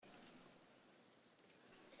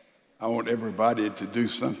I want everybody to do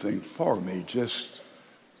something for me. Just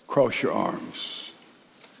cross your arms.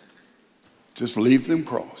 Just leave them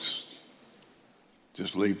crossed.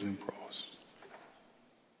 Just leave them crossed.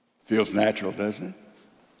 Feels natural, doesn't it?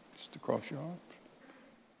 Just to cross your arms.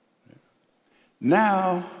 Yeah.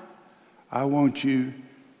 Now, I want you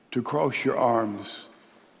to cross your arms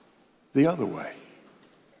the other way.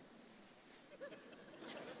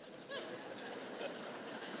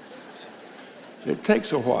 It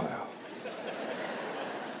takes a while.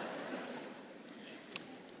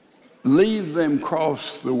 Leave them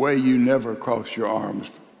crossed the way you never cross your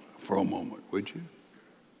arms for a moment, would you?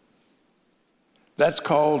 That's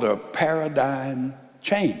called a paradigm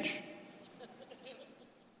change.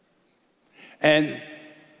 And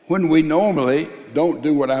when we normally don't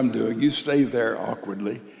do what I'm doing, you stay there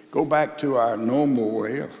awkwardly, go back to our normal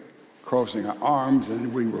way of crossing our arms,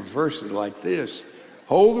 and we reverse it like this.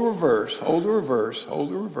 Hold the reverse, hold the reverse, hold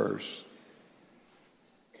the reverse.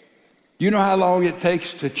 You know how long it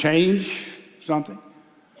takes to change something?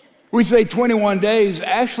 We say 21 days.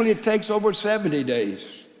 Actually, it takes over 70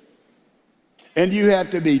 days. And you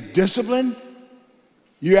have to be disciplined.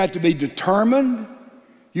 You have to be determined.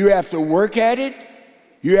 You have to work at it.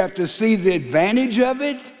 You have to see the advantage of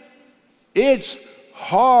it. It's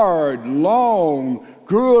hard, long,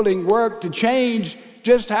 grueling work to change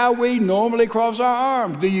just how we normally cross our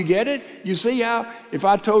arms. Do you get it? You see how if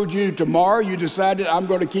I told you tomorrow you decided I'm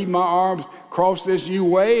going to keep my arms crossed this new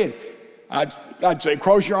way, and I'd say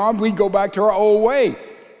cross your arms, we'd go back to our old way.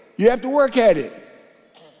 You have to work at it.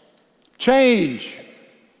 Change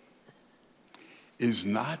is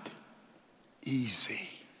not easy.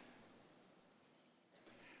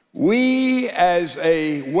 We as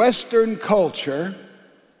a Western culture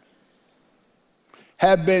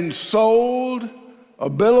have been sold a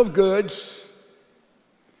bill of goods.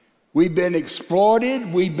 We've been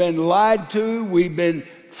exploited, we've been lied to, we've been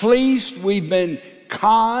fleeced, we've been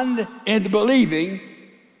conned into believing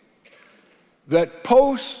that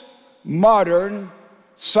postmodern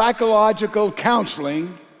psychological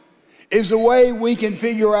counseling is a way we can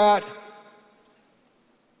figure out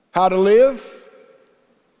how to live,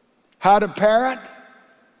 how to parent,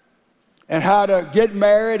 and how to get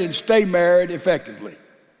married and stay married effectively.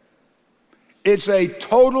 It's a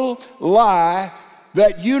total lie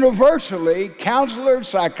that universally counselors,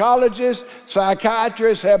 psychologists,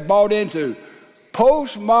 psychiatrists have bought into.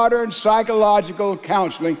 Postmodern psychological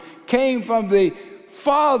counseling came from the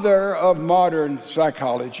father of modern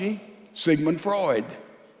psychology, Sigmund Freud.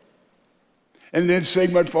 And then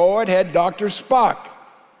Sigmund Freud had Dr. Spock.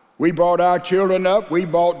 We brought our children up, we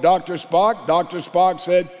bought Dr. Spock. Dr. Spock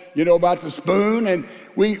said, you know about the spoon, and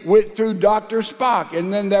we went through Dr. Spock,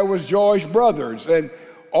 and then there was Joyce Brothers, and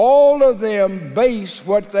all of them based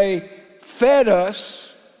what they fed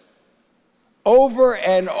us over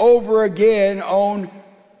and over again on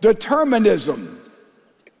determinism.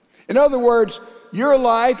 In other words, your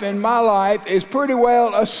life and my life is pretty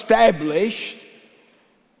well established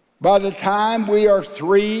by the time we are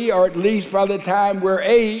 3, or at least by the time we're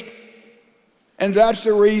 8, and that's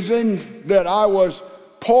the reason that I was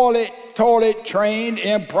toilet trained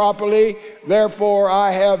improperly, therefore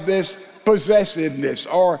I have this possessiveness,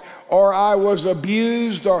 or I was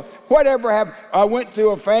abused, or whatever happened. I went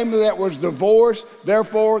through a family that was divorced,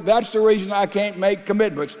 therefore that's the reason I can't make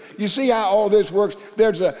commitments. You see how all this works?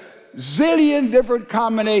 There's a zillion different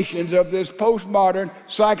combinations of this postmodern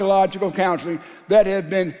psychological counseling that has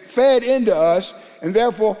been fed into us, and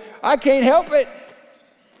therefore I can't help it.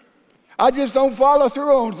 I just don't follow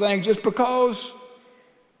through on things just because.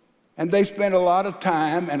 And they spend a lot of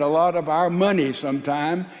time and a lot of our money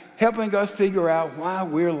sometimes helping us figure out why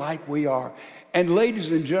we're like we are. And ladies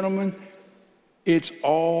and gentlemen, it's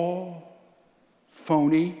all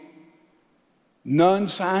phony,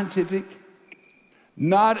 non-scientific.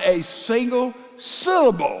 Not a single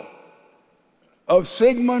syllable of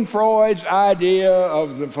Sigmund Freud's idea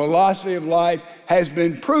of the philosophy of life has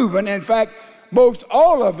been proven. In fact, most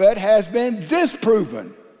all of it has been disproven.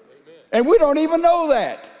 Amen. And we don't even know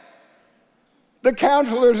that. The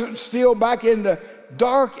counselors are still back in the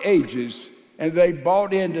dark ages, and they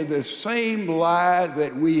bought into the same lie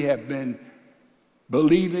that we have been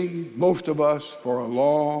believing, most of us, for a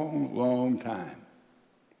long, long time.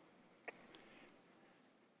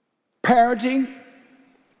 Parenting,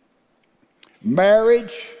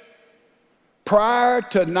 marriage, prior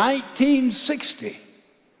to 1960.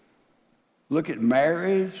 Look at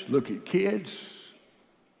marriage, look at kids,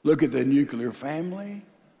 look at the nuclear family.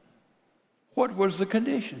 What was the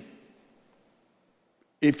condition?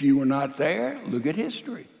 If you were not there, look at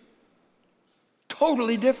history.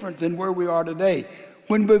 Totally different than where we are today.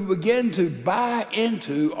 when we begin to buy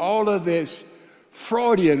into all of this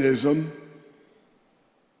Freudianism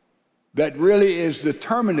that really is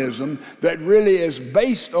determinism, that really is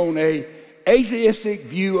based on an atheistic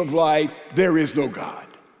view of life, there is no God.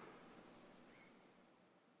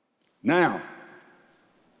 Now,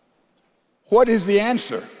 what is the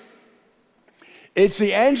answer? It's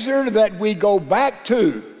the answer that we go back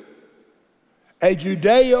to a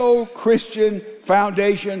Judeo-Christian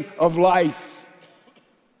foundation of life.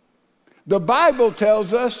 The Bible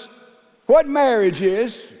tells us what marriage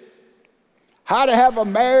is, how to have a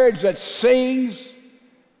marriage that sings,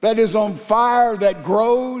 that is on fire, that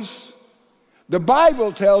grows. The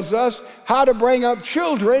Bible tells us how to bring up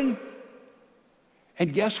children.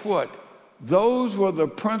 And guess what? Those were the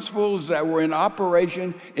principles that were in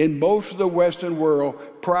operation in most of the Western world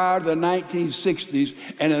prior to the 1960s.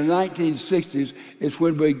 And in the 1960s, it's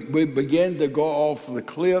when we began to go off the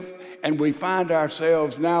cliff, and we find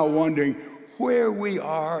ourselves now wondering where we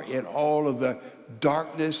are in all of the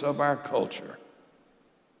darkness of our culture.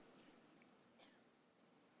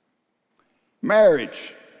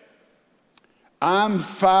 Marriage. I'm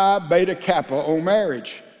Phi Beta Kappa on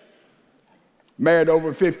marriage. Married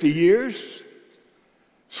over 50 years,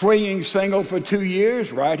 swinging single for 2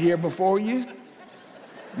 years, right here before you.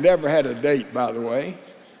 Never had a date, by the way.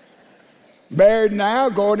 Married now,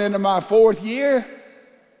 going into my 4th year.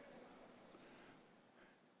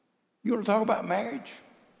 You want to talk about marriage?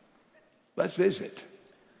 Let's visit.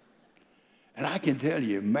 And I can tell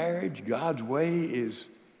you, marriage, God's way, is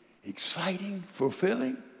exciting,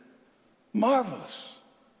 fulfilling, marvelous.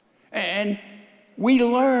 And we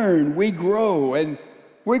learn, we grow, and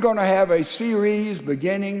we're going to have a series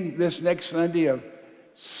beginning this next Sunday of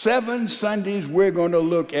 7 Sundays. We're going to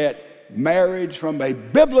look at marriage from a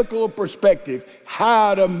biblical perspective,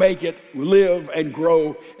 how to make it live and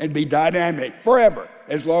grow and be dynamic forever,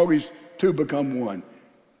 as long as two become one.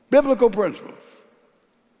 Biblical principles.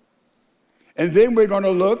 And then we're going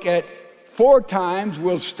to look at 4 times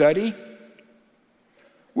we'll study.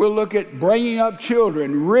 We'll look at bringing up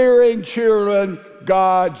children, rearing children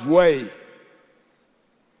God's way.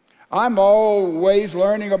 I'm always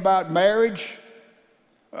learning about marriage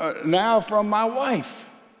now from my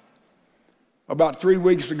wife. About 3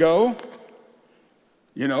 weeks ago,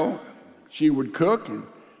 she would cook, and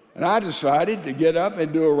I decided to get up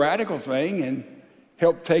and do a radical thing and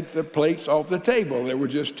help take the plates off the table. There were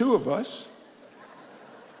just 2 of us.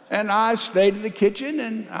 And I stayed in the kitchen,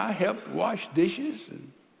 and I helped wash dishes,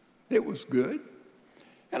 and it was good.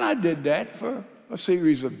 And I did that for a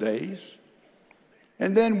series of days.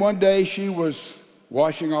 And then one day she was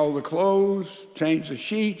washing all the clothes, changed the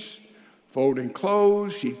sheets, folding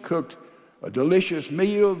clothes. She cooked a delicious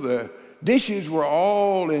meal. The dishes were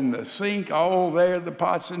all in the sink, all there, the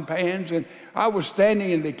pots and pans. And I was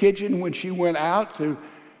standing in the kitchen when she went out to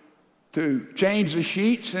change the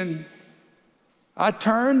sheets. And I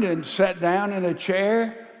turned and sat down in a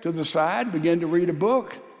chair to the side, began to read a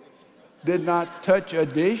book. Did not touch a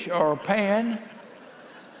dish or a pan.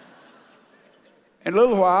 In a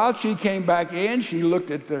little while, she came back in. She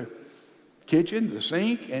looked at the kitchen, the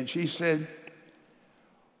sink, and she said,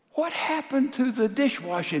 "What happened to the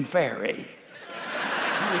dishwashing fairy?"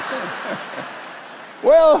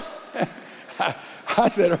 Well, I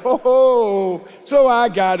said, "Oh." So I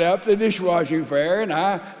got up the dishwashing fairy, and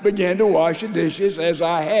I began to wash the dishes as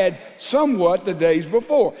I had somewhat the days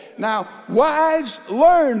before. Now, wives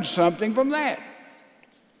learned something from that.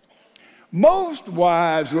 Most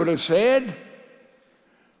wives would have said,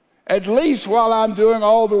 "At least while I'm doing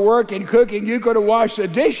all the work and cooking, you could have washed the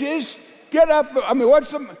dishes. Get up." What's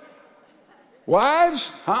some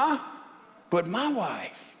wives, huh? But my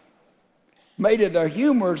wife made it a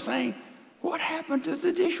humorous thing. "What happened to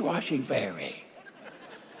the dishwashing fairy?"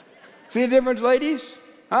 See the difference, ladies?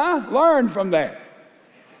 Huh? Learn from that.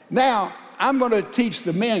 Now, I'm going to teach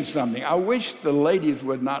the men something. I wish the ladies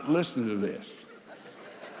would not listen to this.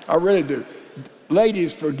 I really do.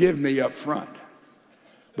 Ladies, forgive me up front.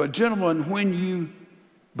 But gentlemen, when you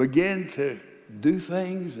begin to do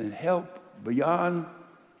things and help beyond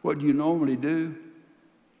what you normally do,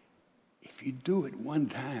 if you do it one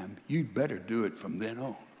time, you'd better do it from then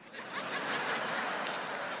on.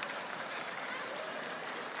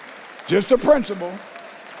 Just a principle.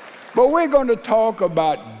 But we're going to talk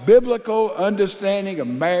about biblical understanding of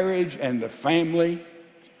marriage and the family.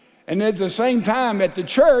 And at the same time, at the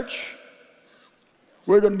church,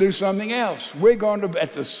 we're going to do something else. We're going to,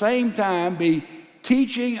 at the same time, be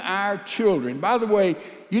teaching our children. By the way,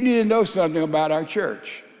 you need to know something about our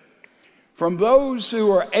church. From those who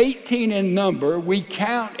are 18 in number, we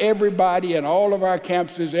count everybody in all of our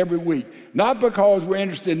campuses every week. Not because we're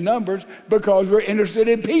interested in numbers, because we're interested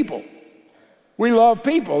in people. We love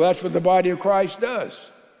people. That's what the body of Christ does.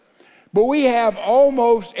 But we have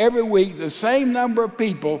almost every week the same number of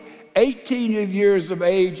people 18 years of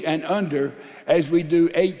age and under as we do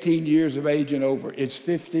 18 years of age and over. It's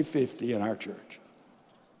 50-50 in our church.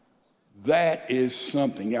 That is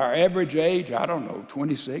something. Our average age, I don't know,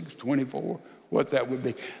 26, 24, what that would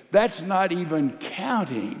be. That's not even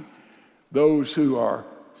counting those who are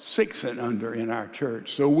 6 and under in our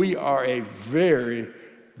church. So we are a very,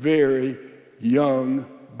 very young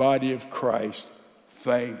body of Christ.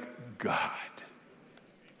 Thank God.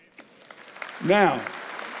 Now,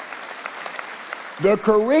 the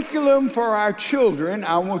curriculum for our children,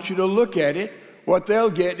 I want you to look at it, what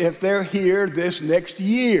they'll get if they're here this next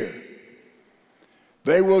year.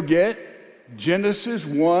 They will get Genesis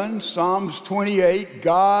 1, Psalms 28,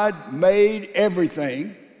 God made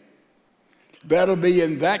everything. That'll be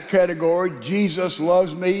in that category. Jesus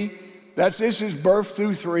loves me. This is birth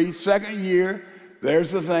through 3. Second year, there's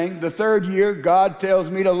the thing. The third year, God tells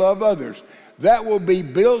me to love others. That will be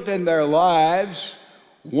built in their lives,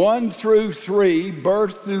 1 through 3,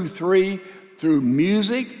 birth through 3, through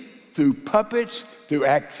music, through puppets, through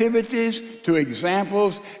activities, through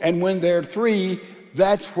examples. And when they're 3,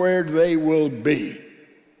 that's where they will be.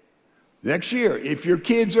 Next year, if your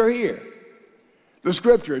kids are here, the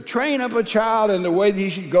scripture, train up a child in the way that he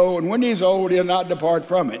should go, and when he's old, he'll not depart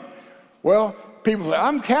from it. Well, people say,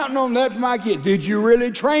 I'm counting on that for my kids. Did you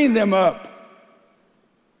really train them up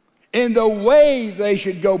in the way they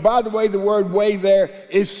should go? By the way, the word way there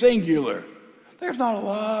is singular. There's not a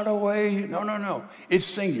lot of ways. No. It's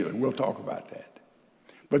singular. We'll talk about that.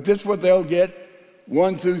 But this is what they'll get,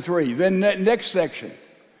 1 through 3. Then next section,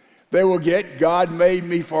 they will get God made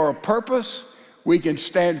me for a purpose. We can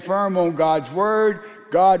stand firm on God's word.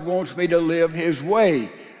 God wants me to live his way.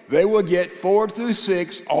 They will get 4 through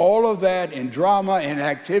 6, all of that in drama and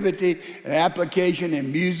activity and application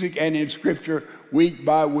in music and in scripture week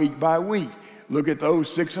by week by week. Look at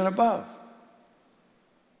those 6 and above.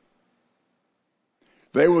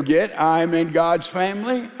 They will get, I'm in God's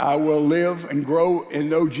family. I will live and grow and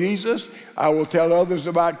know Jesus. I will tell others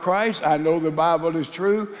about Christ. I know the Bible is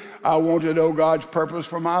true. I want to know God's purpose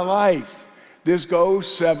for my life. This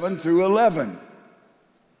goes 7 through 11.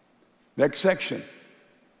 Next section,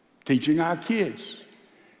 teaching our kids.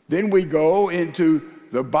 Then we go into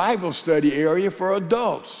the Bible study area for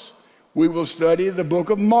adults. We will study the book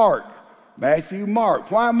of Mark, Matthew,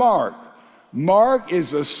 Mark. Why Mark? Mark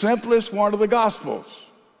is the simplest one of the Gospels.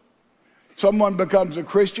 Someone becomes a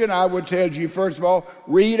Christian, I would tell you, first of all,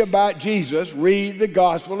 read about Jesus, read the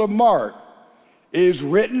Gospel of Mark. It is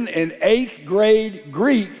written in 8th grade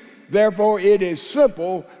Greek, therefore it is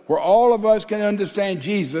simple where all of us can understand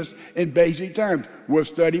Jesus in basic terms. We'll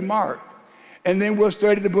study Mark. And then we'll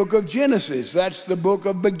study the book of Genesis. That's the book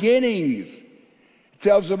of beginnings. It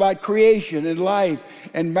tells about creation and life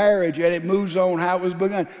and marriage, and it moves on how it was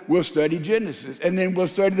begun. We'll study Genesis. And then we'll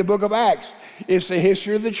study the book of Acts. It's the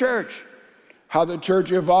history of the church, how the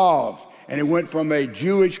church evolved. And it went from a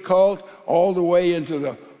Jewish cult all the way into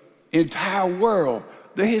the entire world,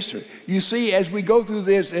 the history. You see, as we go through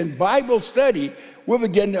this in Bible study, we'll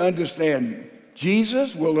begin to understand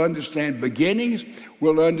Jesus, we'll understand beginnings,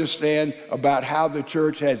 we'll understand about how the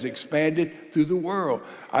church has expanded through the world.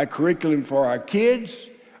 Our curriculum for our kids,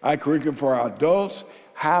 our curriculum for our adults,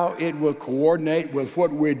 how it will coordinate with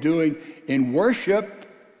what we're doing in worship,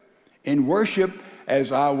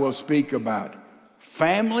 as I will speak about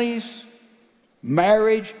families,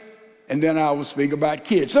 marriage, and then I will speak about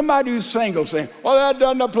kids. Somebody who's single saying, well, that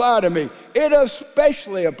doesn't apply to me. It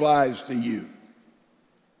especially applies to you.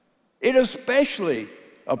 It especially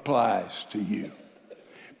applies to you.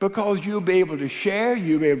 Because you'll be able to share,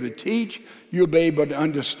 you'll be able to teach, you'll be able to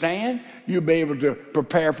understand, you'll be able to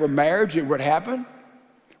prepare for marriage, it would happen.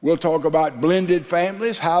 We'll talk about blended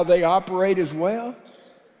families, how they operate as well.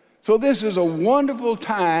 So this is a wonderful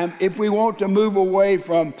time if we want to move away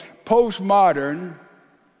from postmodern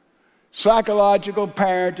psychological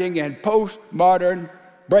parenting and postmodern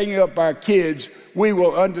bringing up our kids. We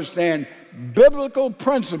will understand biblical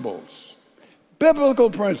principles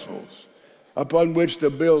upon which to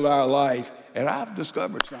build our life. And I've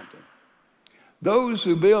discovered something. Those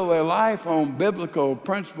who build their life on biblical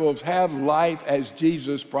principles have life as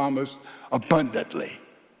Jesus promised, abundantly.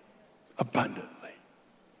 Abundantly.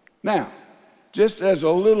 Now, just as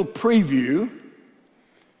a little preview,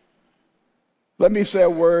 let me say a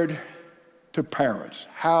word to parents,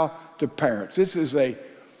 how to parent. This is a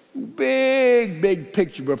Big, big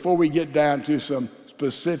picture before we get down to some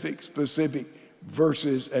specific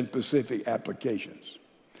verses and specific applications.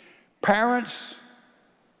 Parents.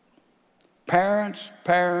 By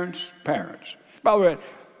the way,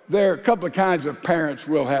 there are a couple of kinds of parents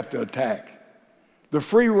we'll have to attack. The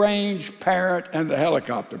free-range parent and the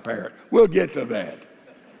helicopter parent. We'll get to that.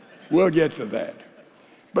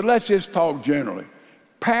 But let's just talk generally.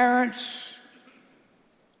 Parents,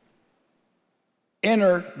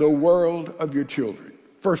 enter the world of your children.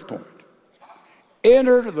 First point.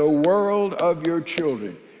 Enter the world of your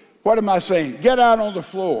children. What am I saying? Get out on the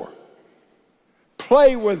floor.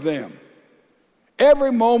 Play with them.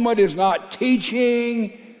 Every moment is not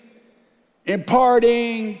teaching,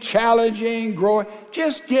 imparting, challenging, growing.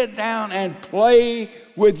 Just get down and play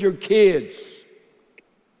with your kids.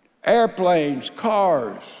 Airplanes,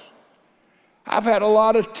 cars. I've had a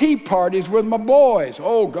lot of tea parties with my boys.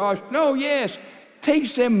 Oh, gosh. No, yes.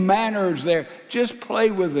 Teach them manners there. Just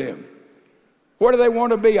play with them. What do they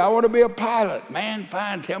want to be? I want to be a pilot. Man,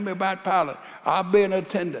 fine. Tell me about pilot. I'll be an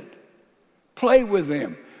attendant. Play with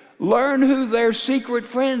them. Learn who their secret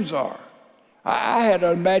friends are. I had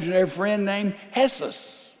an imaginary friend named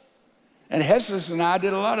Hessus. And Hessus and I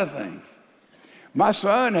did a lot of things. My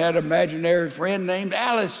son had an imaginary friend named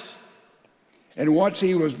Alice. And once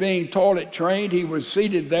he was being toilet trained, he was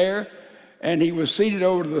seated there, and he was seated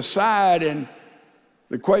over to the side, and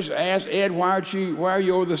the question asked, Ed, why are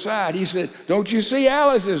you over the side? He said, don't you see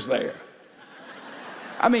Alice is there?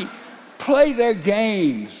 I mean, play their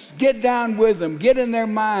games. Get down with them. Get in their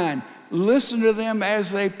mind. Listen to them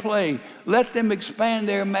as they play. Let them expand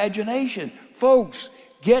their imagination. Folks,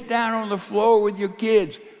 get down on the floor with your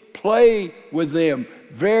kids. Play with them.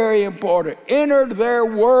 Very important. Enter their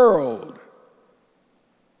world.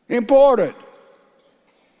 Important.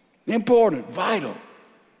 Vital.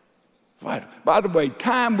 By the way,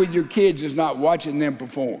 time with your kids is not watching them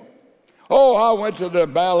perform. Oh, I went to the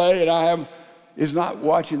ballet and it's not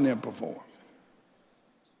watching them perform.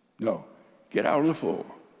 No, get out on the floor.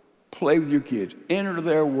 Play with your kids. Enter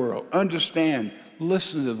their world. Understand.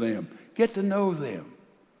 Listen to them. Get to know them.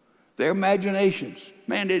 Their imaginations.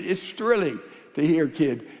 Man, it's thrilling to hear a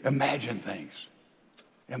kid imagine things.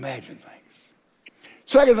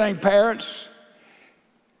 Second thing, parents,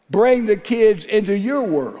 bring the kids into your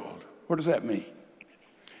world. What does that mean?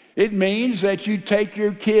 It means that you take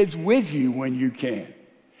your kids with you when you can.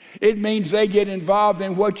 It means they get involved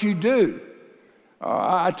in what you do.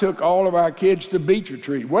 I took all of our kids to beach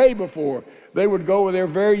retreat way before they would go when they're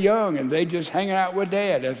very young, and they just hang out with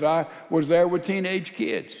Dad as I was there with teenage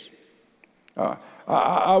kids.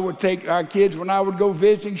 I would take our kids when I would go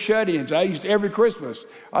visiting shut-ins. Every Christmas,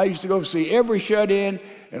 I used to go see every shut-in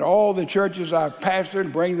in all the churches I've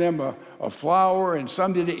pastored, bring them a flower and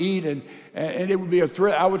something to eat, and it would be a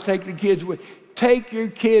thrill. I would take the kids with. Take your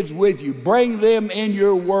kids with you. Bring them in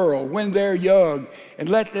your world when they're young and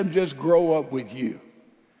let them just grow up with you.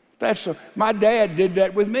 My dad did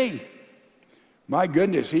that with me. My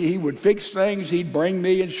goodness, he would fix things. He'd bring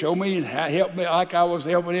me and show me and help me like I was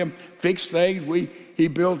helping him fix things. He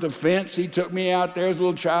built a fence. He took me out there as a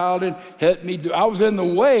little child and helped me do. I was in the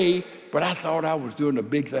way, but I thought I was doing a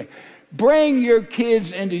big thing. Bring your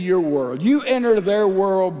kids into your world. You enter their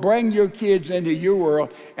world. Bring your kids into your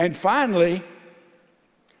world. And finally,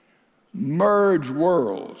 merge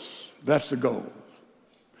worlds. That's the goal.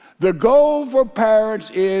 The goal for parents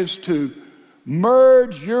is to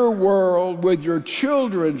merge your world with your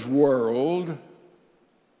children's world,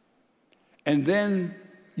 and then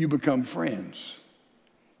you become friends.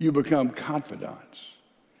 You become confidants.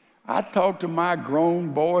 I talk to my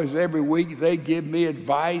grown boys every week. They give me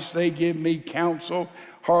advice. They give me counsel.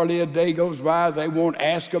 Hardly a day goes by they won't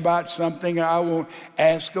ask about something, and I won't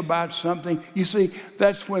ask about something. You see,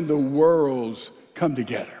 that's when the worlds come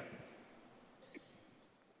together.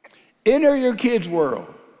 Enter your kids'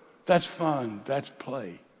 world. That's fun. That's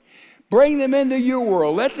play. Bring them into your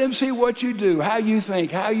world. Let them see what you do, how you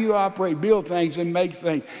think, how you operate, build things, and make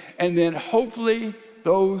things. And then hopefully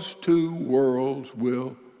those two worlds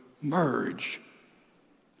will merge.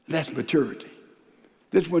 That's maturity.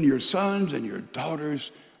 This is when your sons and your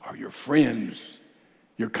daughters are your friends,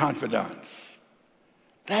 your confidants.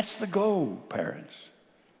 That's the goal, parents.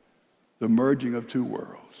 The merging of two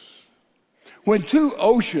worlds. When two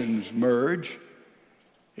oceans merge,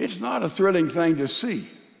 it's not a thrilling thing to see.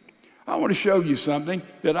 I want to show you something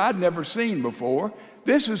that I'd never seen before.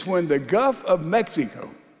 This is when the Gulf of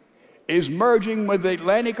Mexico is merging with the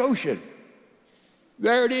Atlantic Ocean.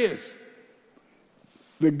 There it is.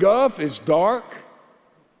 The Gulf is dark,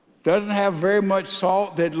 doesn't have very much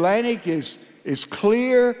salt. The Atlantic is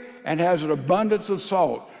clear and has an abundance of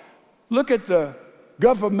salt. Look at the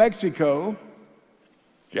Gulf of Mexico,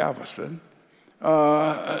 Galveston.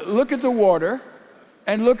 Look at the water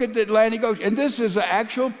and look at the Atlantic Ocean. And this is an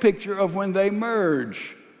actual picture of when they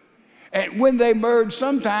merge. And when they merge,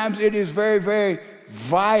 sometimes it is very, very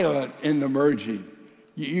violent in the merging.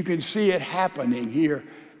 You can see it happening here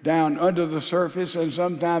down under the surface and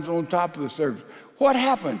sometimes on top of the surface. What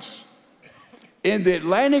happens? In the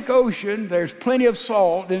Atlantic Ocean, there's plenty of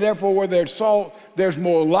salt, and therefore where there's salt, there's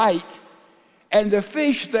more light. And the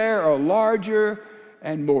fish there are larger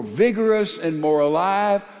and more vigorous and more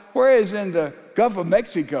alive, whereas in the Gulf of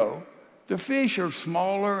Mexico, the fish are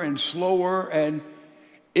smaller and slower. And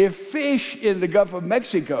if fish in the Gulf of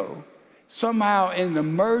Mexico, somehow in the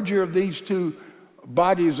merger of these two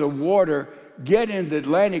bodies of water, get in the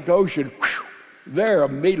Atlantic Ocean, whew, they're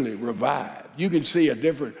immediately revived. You can see a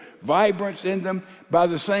different vibrance in them. By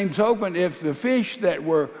the same token, if the fish that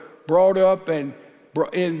were brought up and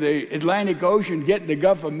in the Atlantic Ocean get in the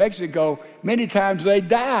Gulf of Mexico, many times they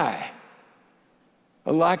die.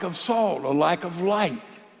 A lack of salt, a lack of light.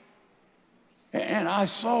 And I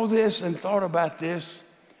saw this and thought about this.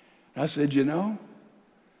 I said, you know,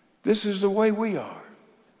 this is the way we are.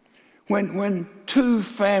 When two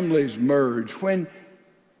families merge, when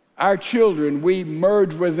our children, we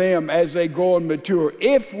merge with them as they grow and mature,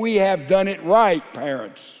 if we have done it right,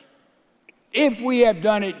 parents, if we have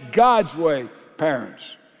done it God's way,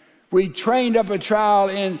 parents, we trained up a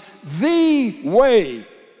child in the way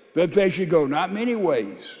that they should go, not many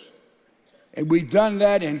ways. And we've done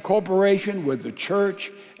that in cooperation with the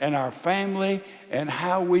church and our family and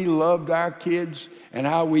how we loved our kids and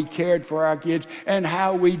how we cared for our kids and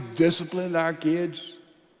how we disciplined our kids.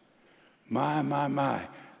 My.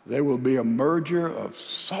 There will be a merger of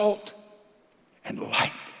salt and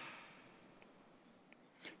light.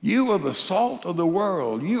 You are the salt of the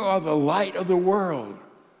world. You are the light of the world.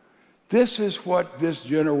 This is what this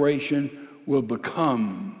generation will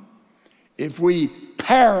become if we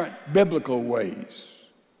parent biblical ways,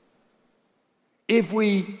 if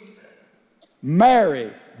we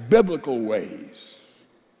marry biblical ways.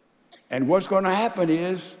 And what's going to happen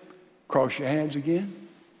is, cross your hands again,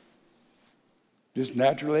 just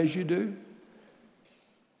naturally as you do.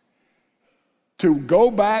 To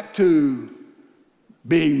go back to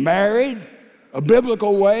being married a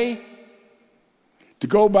biblical way, to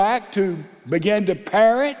go back to begin to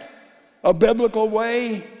parent a biblical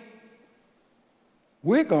way,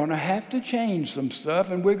 we're going to have to change some stuff,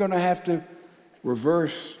 and we're going to have to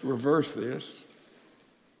reverse this.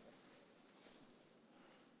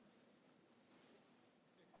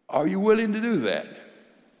 Are you willing to do that?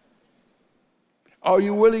 Are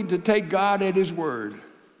you willing to take God at His word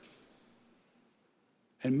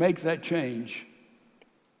and make that change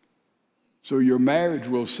so your marriage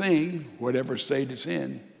will sing whatever state it's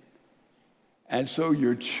in, and so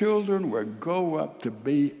your children will grow up to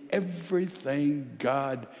be everything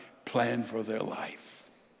God planned for their life?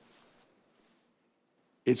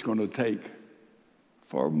 It's going to take,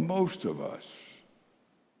 for most of us,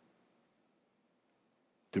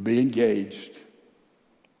 to be engaged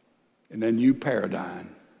in a new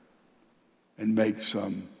paradigm and make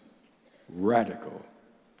some radical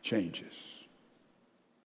changes.